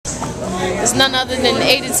It's none other than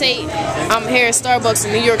Tate. I'm here at Starbucks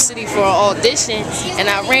in New York City for an audition, and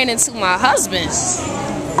I ran into my husband.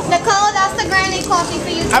 Nicole, that's the granny coffee for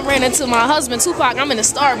you. I ran into my husband, Tupac. I'm in the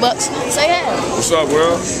Starbucks. Say hey. What's up,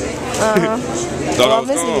 world? Thought I was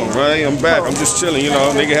gone, right? I'm back. I'm just chilling, you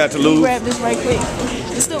know. Nigga had to lose. Grab this right quick.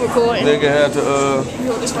 It's still recording. Nigga had to,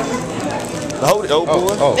 You hold this right quick. hold it, old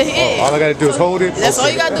boy. All I gotta do is hold it. That's all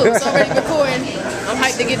you gotta do. It's already recording. I'm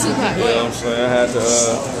hyped to get Tupac. You know what I'm saying? I had to,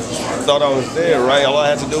 thought I was there, right? All I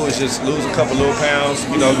had to do was just lose a couple little pounds,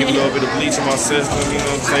 you know, get a little bit of bleach in my system, you know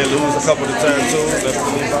what I'm saying? Lose a couple of the tattoos. That's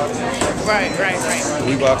what we about to do. Right.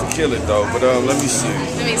 We about to kill it, though. But let me see.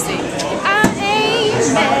 I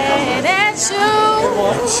ain't mad at you.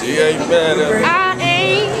 She ain't mad at me. I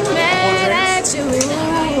ain't mad at you.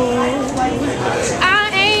 I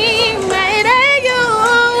ain't mad at you.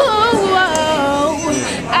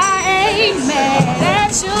 I ain't mad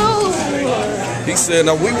at you. He said,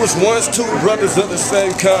 now we was once two brothers of the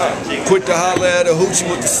same kind. Quick to holler at a hoochie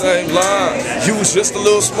with the same line. You was just a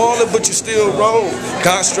little smaller, but you still roll.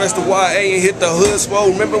 God stressed the YA and hit the hood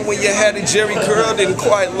swole. Remember when you had a Jerry curl, didn't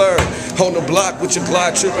quite learn. On the block with your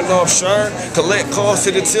glide tripping off Shern. Collect calls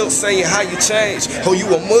to the tilt saying how you changed. Oh, you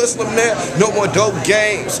a Muslim now? No more dope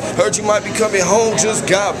games. Heard you might be coming home, just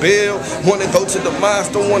got bail. Wanna go to the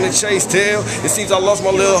mosque, don't wanna chase tail. It seems I lost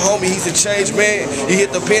my little homie, he's a changed man. He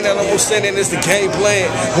hit the pen and I'm sending it's the game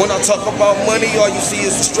plan. When I talk about money, all you see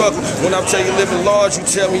is the struggle. When I tell you living large, you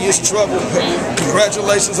tell me it's trouble.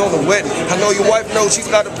 Congratulations on the wedding. I know your wife knows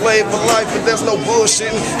she's not a player for life, but there's no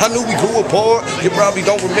bullshitting. I knew we grew apart. You probably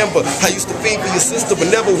don't remember. I used to feed for your sister, but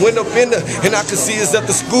never went up in her. And I could see us at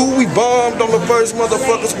the school we bombed on the first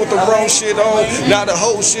motherfuckers with the wrong shit on. Now the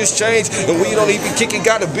whole shit's changed, and we don't even kick it.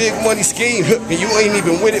 Got a big money scheme, and you ain't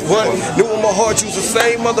even with it. What? Knew in my heart you was the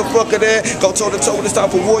same motherfucker there. Go toe to toe this time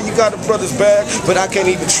for war. You got a brother's back, but I can't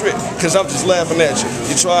even trip, cause I'm just laughing at you.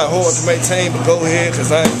 You try hard to maintain, but go ahead,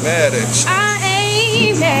 cause I ain't mad at you. I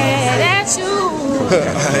ain't mad at you.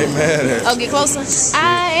 I ain't mad at you. Oh, get closer.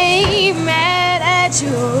 I ain't mad at you.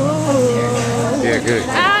 Yeah, good.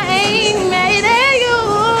 I ain't mad at you.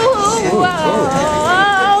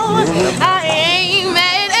 I ain't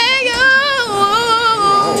mad at you.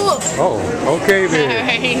 Oh, okay then.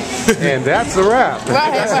 Right. And that's a wrap.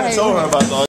 Right. Told her about